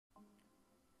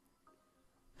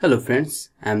Hello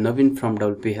friends, I am Navin from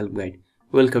WP Help Guide.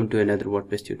 Welcome to another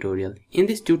WordPress tutorial. In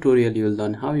this tutorial you will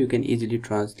learn how you can easily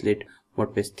translate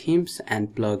WordPress themes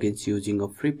and plugins using a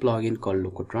free plugin called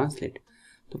Loco Translate.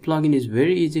 The plugin is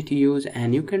very easy to use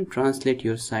and you can translate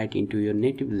your site into your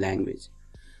native language.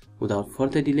 Without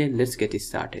further delay, let's get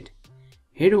started.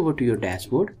 Head over to your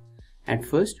dashboard. At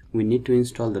first, we need to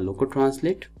install the Loco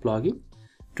Translate plugin.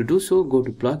 To do so, go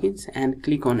to Plugins and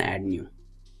click on Add New.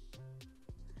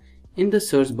 In the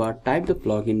search bar, type the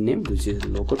plugin name, which is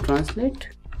Loco Translate.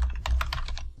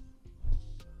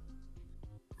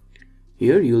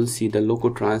 Here you will see the Loco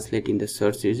Translate in the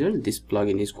search result. This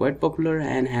plugin is quite popular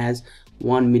and has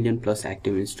 1 million plus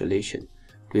active installation.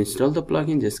 To install the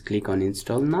plugin, just click on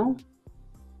Install Now.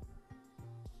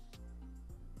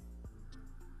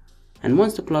 And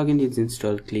once the plugin is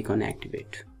installed, click on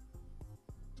Activate.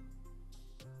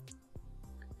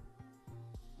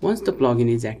 Once the plugin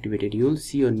is activated, you will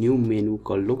see a new menu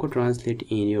called Loco Translate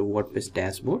in your WordPress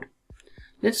dashboard.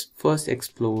 Let's first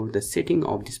explore the setting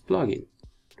of this plugin.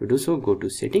 To do so, go to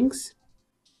Settings.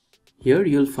 Here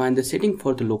you will find the setting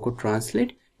for the Loco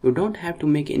Translate. You don't have to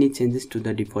make any changes to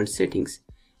the default settings.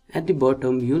 At the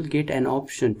bottom, you will get an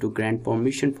option to grant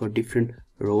permission for different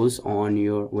roles on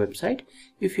your website.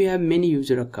 If you have many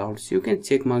user accounts, you can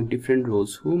checkmark different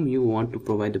roles whom you want to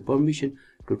provide the permission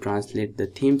to translate the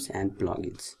themes and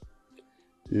plugins.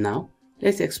 Now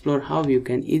let's explore how you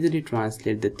can easily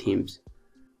translate the themes.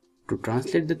 To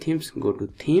translate the themes, go to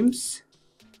Themes,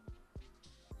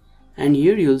 and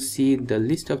here you'll see the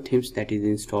list of themes that is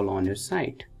installed on your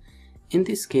site. In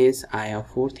this case, I have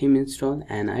 4 themes installed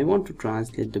and I want to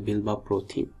translate the Bilbao Pro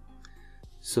theme.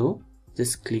 So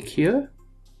just click here,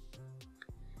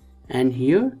 and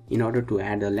here in order to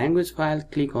add a language file,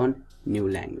 click on New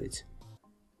Language.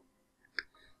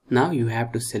 Now you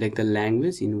have to select the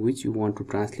language in which you want to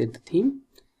translate the theme.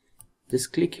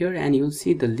 Just click here and you'll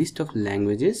see the list of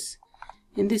languages.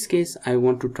 In this case, I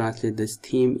want to translate this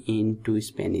theme into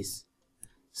Spanish.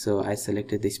 So I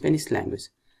selected the Spanish language.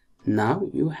 Now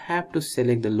you have to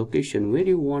select the location where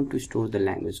you want to store the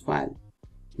language file.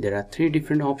 There are 3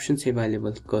 different options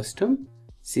available: Custom,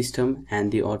 System and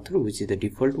the Author, which is the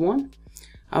default one.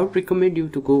 I would recommend you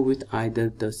to go with either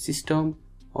the System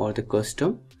or the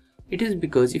Custom. It is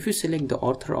because if you select the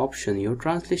Author option, your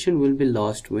translation will be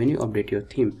lost when you update your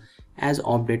theme, as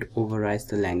update overrides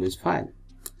the language file.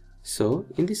 So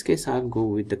in this case, I'll go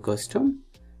with the Custom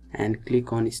and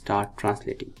click on Start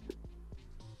Translating.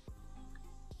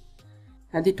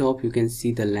 At the top, you can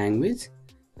see the language,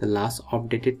 the last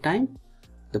updated time,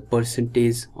 the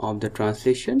percentage of the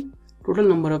translation, total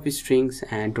number of strings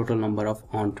and total number of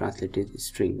untranslated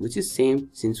string, which is same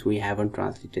since we haven't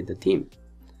translated the theme.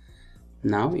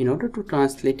 Now in order to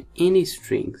translate any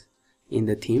strings in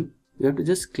the theme, you have to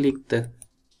just click the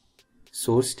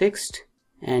source text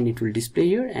and it will display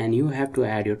here, and you have to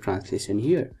add your translation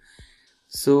here.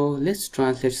 So let's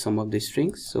translate some of the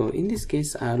strings. So in this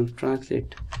case, I will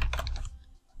translate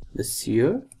the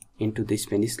seer into the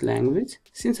Spanish language.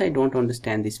 Since I don't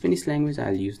understand the Spanish language,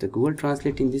 I'll use the Google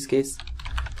Translate in this case.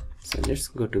 So let's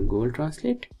go to Google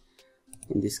Translate.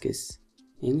 In this case,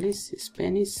 English,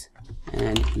 Spanish,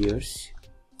 and here's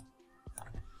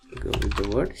go with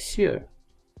the word share.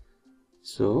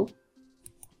 So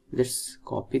let's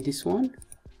copy this one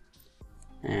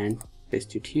and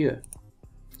paste it here.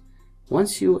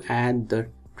 Once you add the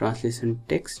translation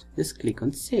text, just click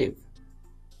on Save.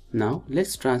 Now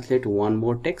let's translate one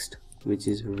more text, which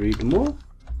is read more.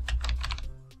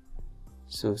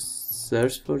 So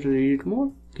search for read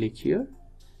more, click here,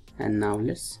 and now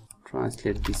let's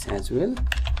translate this as well.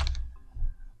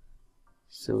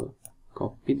 So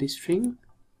copy the string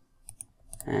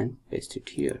and paste it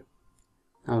here.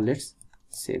 Now let's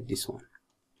save this one.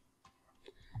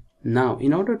 Now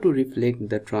in order to reflect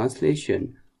the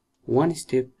translation, one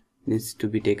step needs to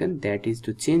be taken, that is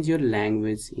to change your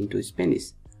language into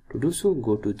Spanish. To do so,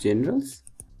 go to Generals,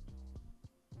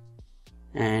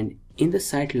 and in the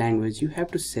site language you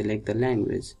have to select the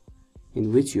language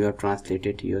in which you have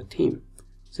translated your theme.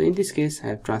 So in this case, I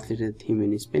have translated the theme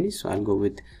in Spanish, so I'll go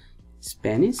with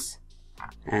Spanish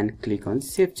and click on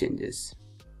Save Changes.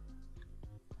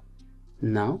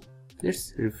 Now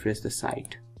let's refresh the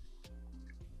site.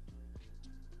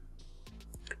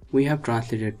 We have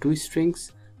translated 2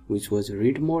 strings, which was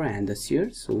read more and the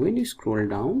seer. So when you scroll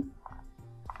down,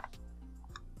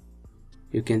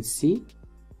 you can see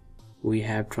we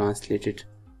have translated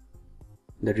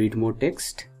the read more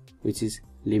text, which is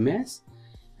limace,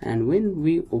 and when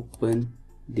we open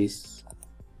this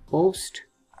post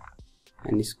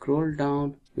and scroll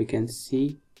down, we can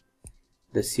see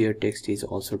the seer text is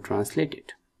also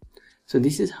translated. So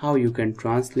this is how you can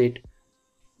translate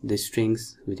the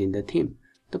strings within the theme.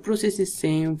 The process is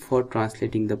same for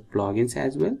translating the plugins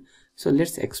as well. So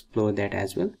let's explore that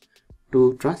as well.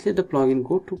 To translate the plugin,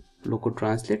 go to Loco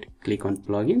Translate, click on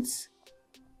plugins,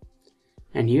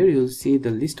 and here you'll see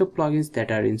the list of plugins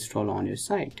that are installed on your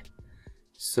site.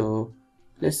 So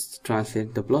let's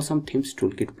translate the Blossom Themes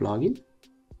Toolkit plugin,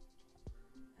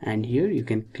 and here you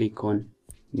can click on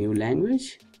new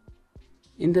language.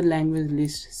 In the language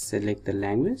list, select the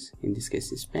language, in this case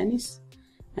Spanish,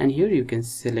 and here you can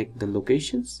select the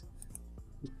locations,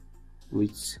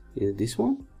 which is this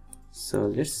one. So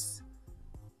let's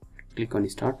click on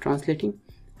start translating,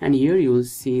 and here you will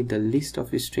see the list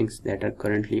of strings that are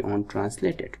currently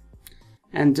untranslated.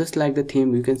 And just like the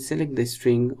theme, you can select the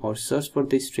string or search for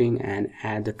the string and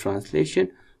add the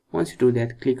translation. Once you do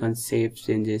that, click on save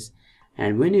changes,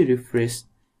 and when you refresh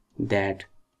that,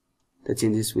 the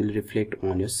changes will reflect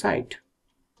on your site.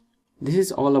 This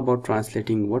is all about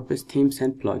translating WordPress themes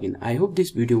and plugins. I hope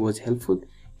this video was helpful.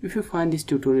 If you find this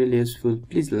tutorial useful,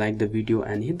 please like the video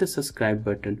and hit the subscribe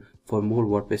button for more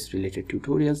WordPress related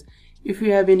tutorials. If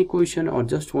you have any question or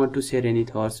just want to share any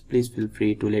thoughts, please feel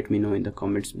free to let me know in the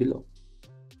comments below.